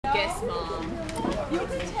Nice, Mom.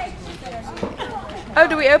 Oh,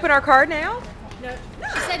 do we open our card now? No.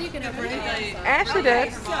 She said you can open it. Ashley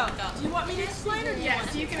did. So, do you want me to explain or do you want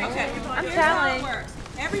to? You can Okay, I'm here's how telling. it works.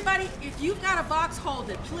 Everybody, if you've got a box, hold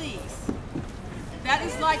it, please. That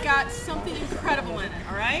is like got something incredible in it,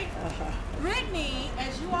 all right? Brittany,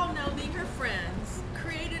 as you all know, being her friends,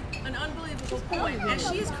 created an unbelievable poem, and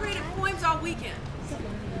she has created poems all weekend.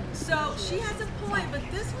 So she has a poem, but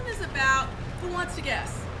this one is about, who wants to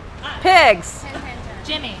guess? Pigs.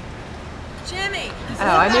 Jimmy. Jimmy.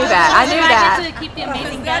 Oh, I knew that. I knew that. To keep the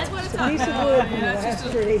amazing That's guest. what it's talking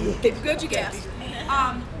about. Good you guessed.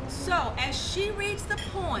 So as she reads the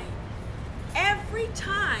poem, every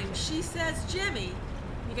time she says Jimmy,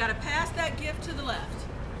 you got to pass that gift to the left.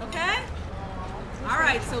 Okay? All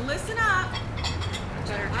right, so listen up.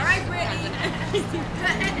 All right, Brittany.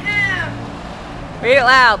 Read it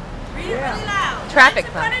loud. Read it really loud. Traffic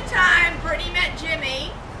Once upon fun. a time, Brittany met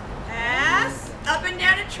Jimmy. Pass. Up and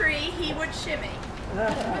down a tree, he would shimmy.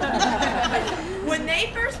 When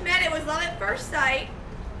they first met, it was love at first sight.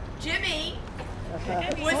 Jimmy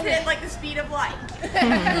was hit like the speed of light.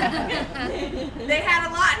 They had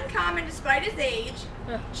a lot in common despite his age.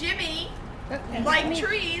 Jimmy, like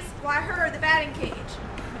trees, why her, the batting cage.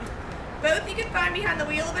 Both you could find behind the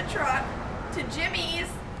wheel of a truck. To Jimmy's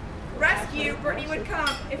rescue, Brittany would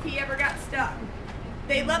come if he ever got stuck.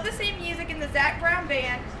 They loved the same music in the Zac Brown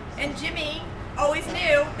band, and Jimmy always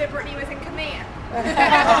knew that Brittany was in command.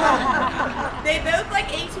 They both like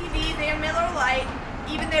ATVs and Miller Lite,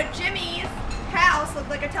 even though Jimmy's house looked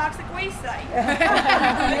like a toxic waste site.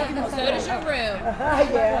 So does your room.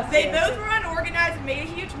 They both were unorganized and made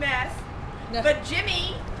a huge mess, but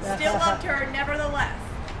Jimmy still loved her nevertheless.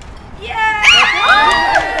 Yay!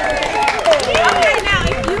 Okay, now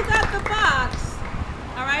if you got the box,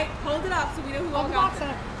 all right, hold it up so we know who all got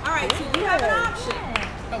it. All right, so you have an option.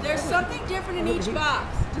 There's something different in each box.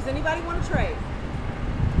 Does anybody want to trade?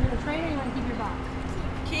 You want to trade or you want to keep your box?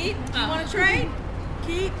 Keep? You want to trade?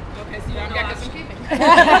 Keep? Okay, so you have no option. keeping. All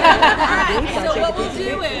right, so what we'll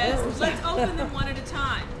do is, let's open them one at a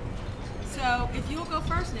time. So if you'll go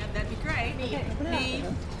first, Neb, that'd be great. Neve.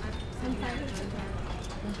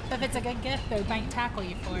 If it's a good gift, they might tackle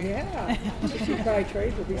you for it. Yeah, she probably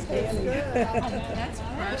trades with these standing. That's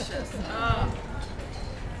precious. Oh.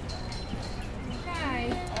 Hi.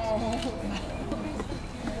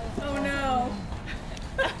 Oh no.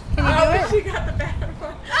 Can you do it? She got the bad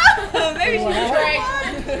one. Oh, maybe she trade.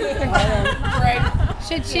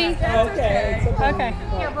 Should she? Okay. Okay.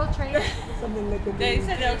 Here, we'll trade. Something that could be. They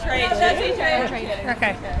said they'll trade.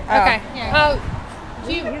 Okay. Okay. Oh,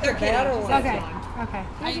 do you? Here's a better one. Okay. Okay.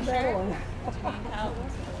 Here's a better one.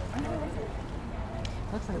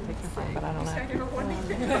 Looks like a picture frame, but I don't know.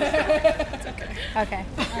 Okay.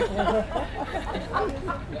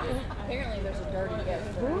 Apparently there's a dirty gift.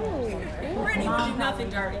 Brittany will do nothing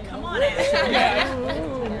dirty. Come on, Ashley.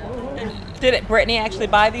 Did Brittany actually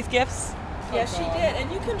buy these gifts? Yes, she did.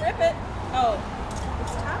 And you can rip it. Oh,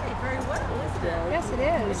 it's tied very well, isn't it? Yes, it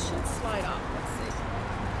It is. should slide off. Let's see.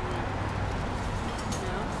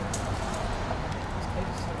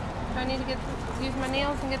 Do I need to use my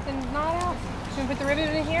nails and get the knot out? Should we put the ribbon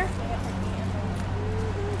in here?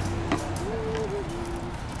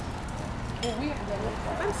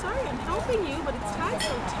 I'm sorry, I'm helping you, but it's tied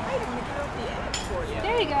so tight. I'm going to get off the edge for you.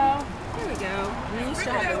 There you go. There we go. And then you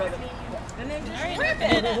still have the ribbon. And then just rip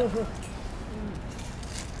it.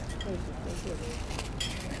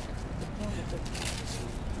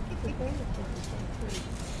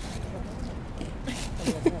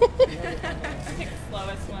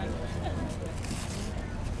 Slowest one.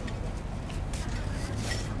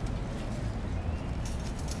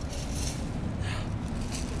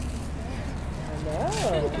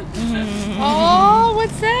 Oh,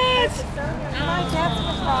 what's that?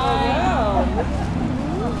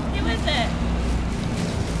 Who is it?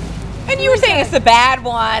 And you were saying it's the bad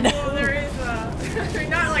one. Well, there is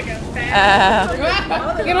not like a bad.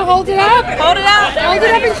 You're gonna hold it up? Hold it up. Hold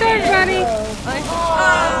it up and show everybody.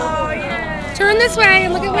 Oh, yeah. Turn this way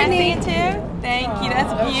and look at Whitney. Too. Thank you.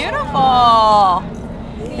 That's beautiful.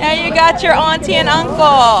 Now you got your auntie and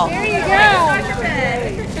uncle. There you go.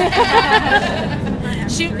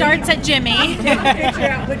 Shoot darts at Jimmy. Picture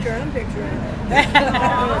out, put your own picture in. No.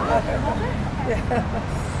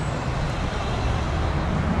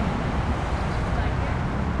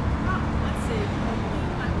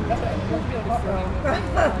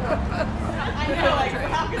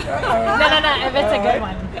 If it's a good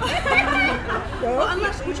one. Well,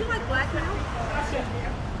 unless, would you like blackmail?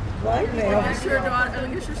 Blackmail. Against your daughter,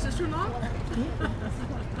 against your sister-in-law?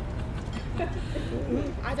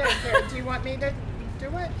 I don't care. Do you want me to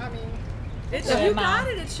do it? I mean, It's Go ahead, you Mom. got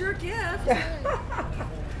it. It's your gift.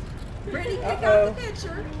 Brittany, pick out the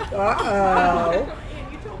picture. Uh-oh.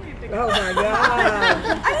 And you told me to pick Oh, my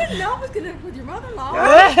God. I didn't know it was gonna with your mother-in-law.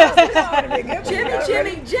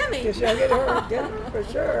 Jimmy. She'll get her dinner for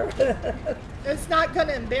sure. it's not going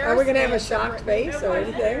to embarrass Are we going to me have a as shocked Brittany. face or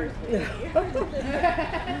anything?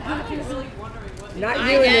 I'm just really wondering what. Not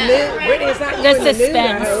you in the nude. Brittany, it's not you The in the nude,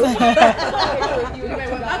 I suspense.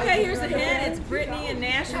 hope. Okay, here's a hint. It's Brittany in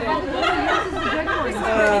Nashville. This is Brittany in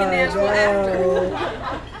Oh, Nashville after.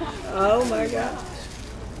 no. Oh, my gosh.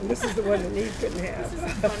 And this is the one that Neve couldn't have.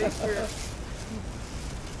 Funny script.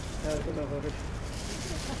 Oh, good Lord.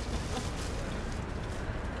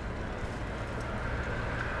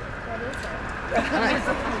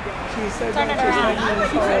 She's so Turn it she's around. making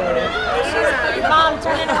this whole- Mom,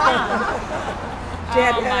 turn it around. She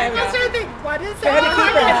had Oh, to my have- I started thinking, what is she had to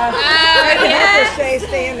that? keep her. She had to stay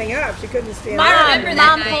standing up. She couldn't stand up.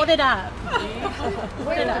 Mom, hold it up.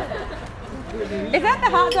 Hold it up. Is that the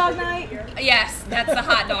hot dog night? Yes, that's the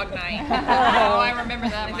hot dog night. Oh, I remember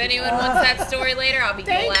that. If anyone wants that story later, I'll be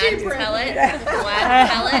Thank glad you, to Brittany. tell it. Glad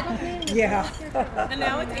to tell it. Yeah. And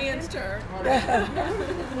now it's Ann's turn.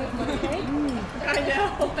 I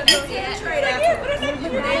know.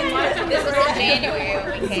 This was in January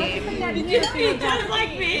when we came. Just like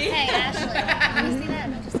me. Hey, Ashley, can you see that?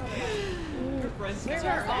 I just saw that.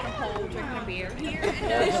 We're on a pole drinking a beer.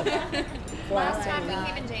 Last time we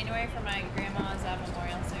came in January for my grandma's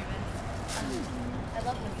memorial service. I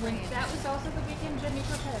love when That was also the weekend Jimmy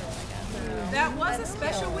proposed, I guess. That was a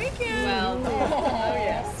special weekend.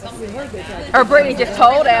 well, something like that. Or Brittany just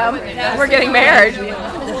told him we're getting married.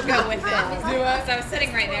 We'll go with it. Because I was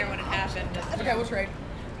sitting right there when it happened. Okay, we'll trade.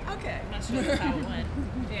 Okay. I'm not sure that's how it went.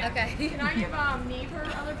 Yeah. Okay. Can I give Neve her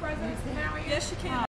other presents now? Yes, you can.